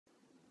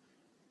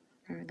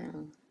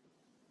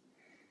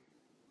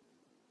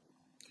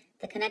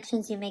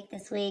connections you make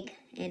this week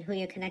and who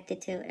you're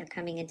connected to are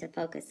coming into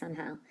focus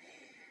somehow.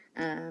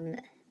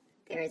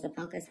 There is a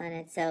focus on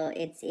it, so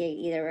it's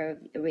either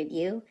a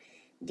review,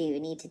 do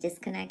you need to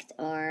disconnect,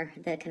 or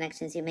the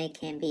connections you make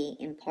can be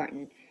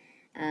important.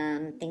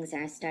 Things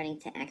are starting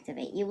to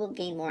activate. You will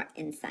gain more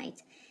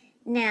insight.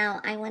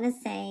 Now, I want to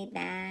say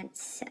that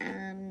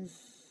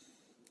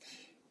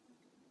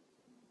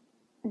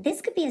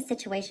this could be a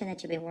situation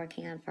that you've been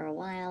working on for a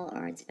while,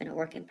 or it's been a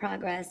work in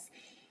progress.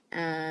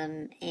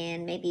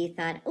 And maybe you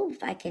thought, oh,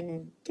 if I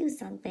can do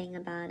something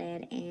about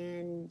it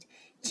and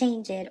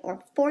change it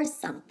or force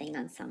something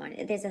on someone.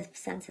 There's a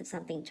sense of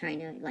something trying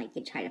to, like,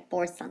 you try to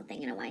force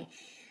something in a way.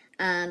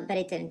 But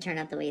it didn't turn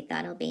out the way you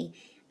thought it'll be.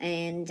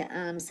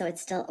 And so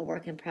it's still a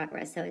work in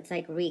progress. So it's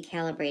like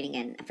recalibrating.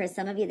 And for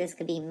some of you, this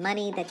could be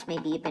money that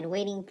maybe you've been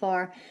waiting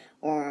for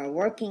or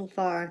working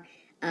for.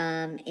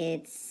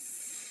 It's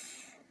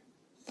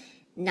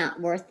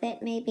not worth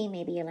it.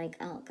 Maybe you're like,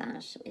 oh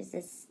gosh, is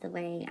this the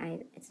way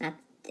it's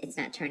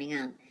not turning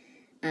out.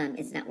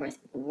 It's not worth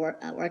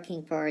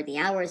working for the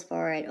hours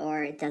for it,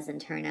 or it doesn't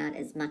turn out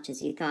as much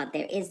as you thought.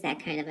 There is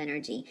that kind of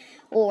energy,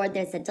 or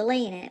there's a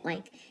delay in it.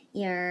 Like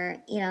you're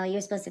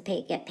supposed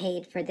to get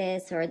paid for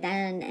this or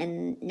then,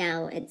 and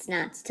now it's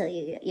not till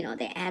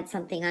they add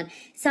something on.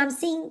 So I'm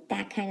seeing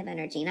that kind of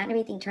energy. Not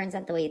everything turns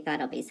out the way you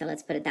thought it'll be. So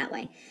let's put it that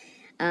way.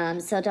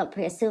 So don't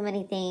preassume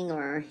anything,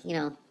 or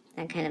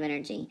that kind of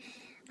energy.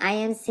 I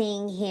am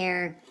seeing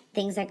here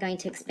things are going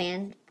to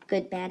expand,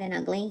 good, bad, and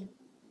ugly.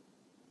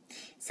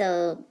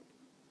 So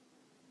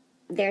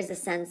there's a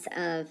sense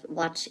of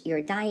watch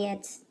your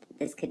diet.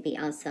 This could be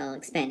also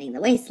expanding the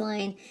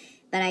waistline.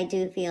 But I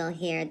do feel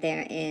here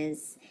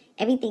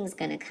everyththere's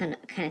going to kind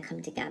of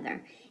come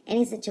together.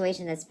 Any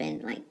situation that's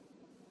been like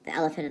the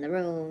elephant in the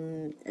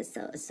room,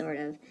 so sort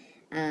of,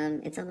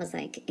 it's almost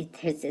like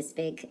there's this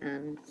big,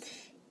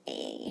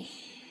 a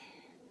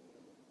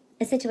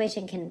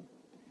situation can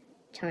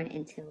turn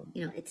into,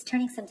 it's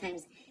turning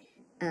sometimes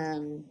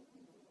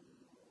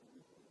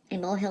a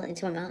molehill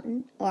into a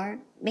mountain, or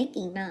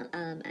making a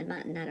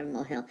mountain out of a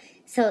molehill.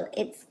 So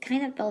it's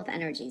kind of both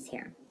energies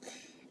here.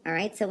 All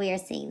right, so we are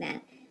seeing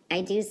that.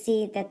 I do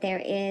see that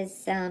there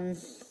is, can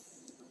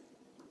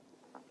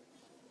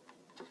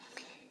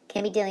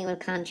be dealing with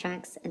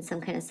contracts and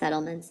some kind of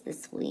settlements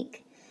this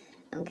week.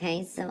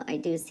 Okay, so I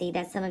do see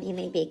that some of you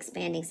may be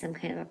expanding some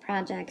kind of a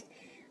project,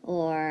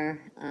 or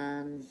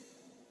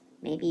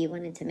maybe you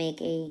wanted to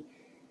make a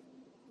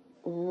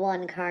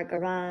one-car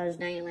garage.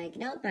 Now you're like,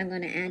 nope, I'm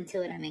going to add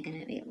to it. I'm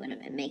going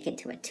to make it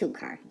to a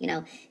two-car.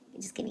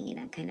 Just giving you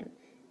that kind of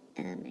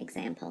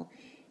example.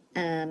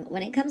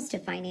 When it comes to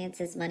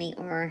finances, money,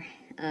 or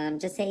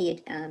just say you're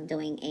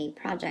doing a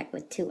project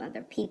with 2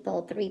 other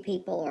people, 3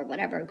 people, or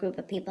whatever, a group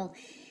of people,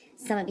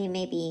 some of you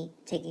may be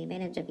taking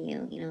advantage of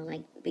you,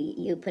 like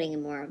you putting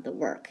in more of the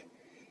work.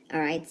 All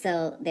right,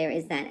 so there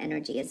is that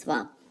energy as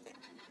well.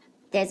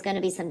 There's going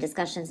to be some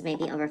discussions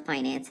maybe over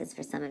finances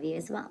for some of you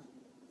as well.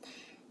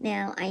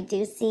 Now, I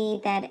do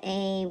see that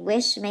a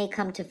wish may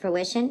come to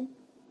fruition.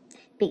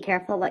 Be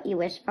careful what you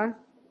wish for,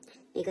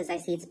 because I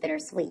see it's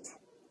bittersweet.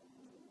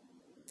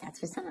 That's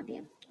for some of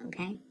you,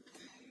 okay?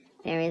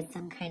 There is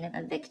some kind of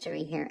a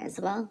victory here as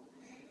well.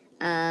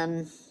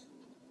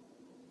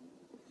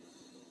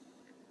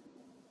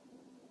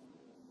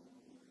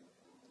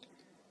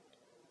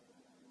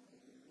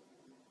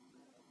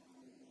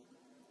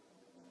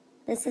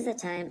 This is a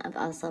time of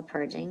also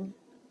purging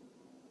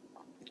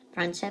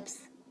friendships,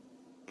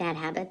 bad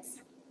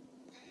habits.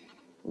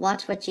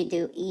 Watch what you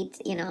do,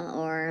 eat,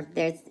 or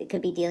it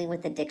could be dealing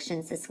with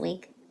addictions this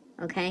week,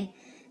 okay?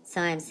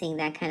 So I'm seeing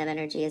that kind of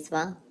energy as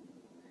well.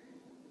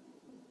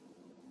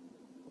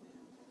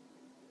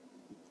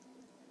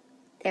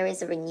 There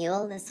is a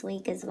renewal this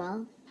week as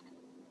well.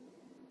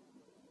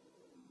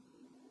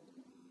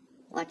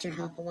 Watch your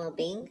health and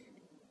well-being.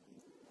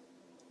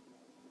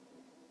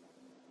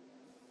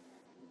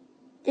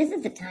 This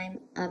is a time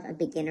of a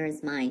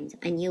beginner's mind,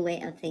 a new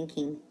way of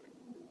thinking.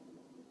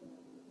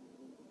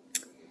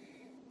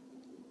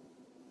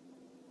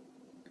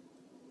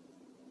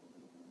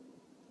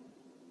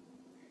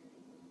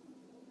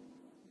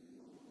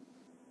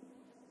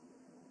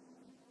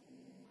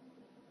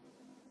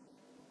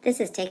 This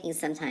is taking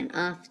some time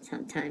off,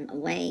 some time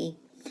away,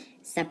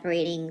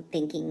 separating,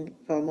 thinking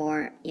for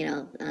more,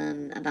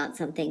 about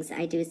some things.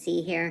 I do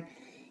see here,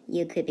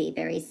 you could be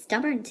very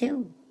stubborn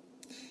too.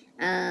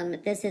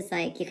 This is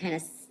like you're kind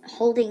of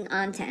holding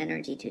on to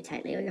energy too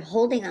tightly, or you're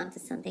holding on to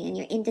something and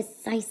you're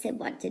indecisive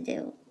what to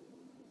do.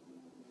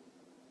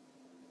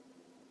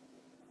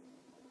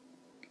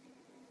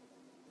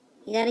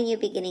 You got a new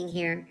beginning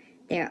here.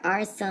 There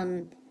are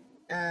some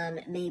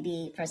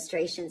maybe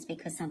frustrations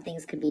because some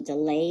things could be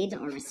delayed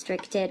or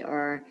restricted,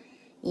 or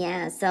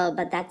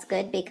but that's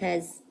good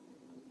because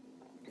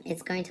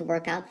it's going to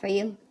work out for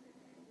you.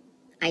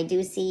 I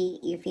do see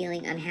you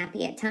feeling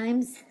unhappy at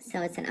times,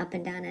 so it's an up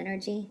and down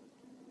energy.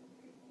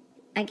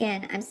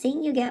 Again, I'm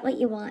seeing you get what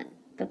you want,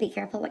 but be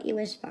careful what you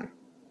wish for.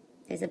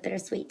 There's a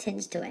bittersweet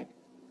tinge to it,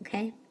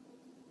 okay?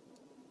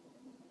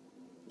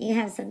 You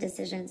have some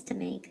decisions to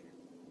make.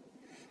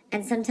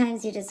 And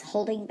sometimes you're just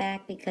holding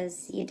back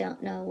because you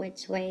don't know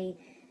which way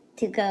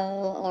to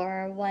go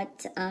or what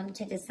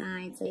to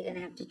decide. So you're going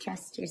to have to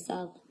trust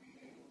yourself.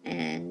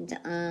 And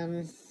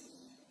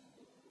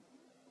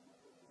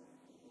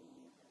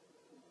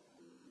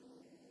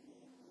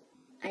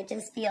I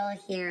just feel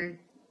here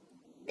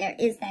there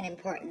is that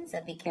importance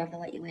of be careful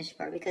what you wish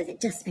for, because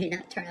it just may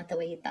not turn out the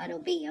way you thought it'll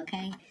be,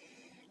 okay?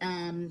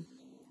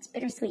 It's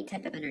bittersweet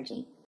type of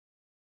energy.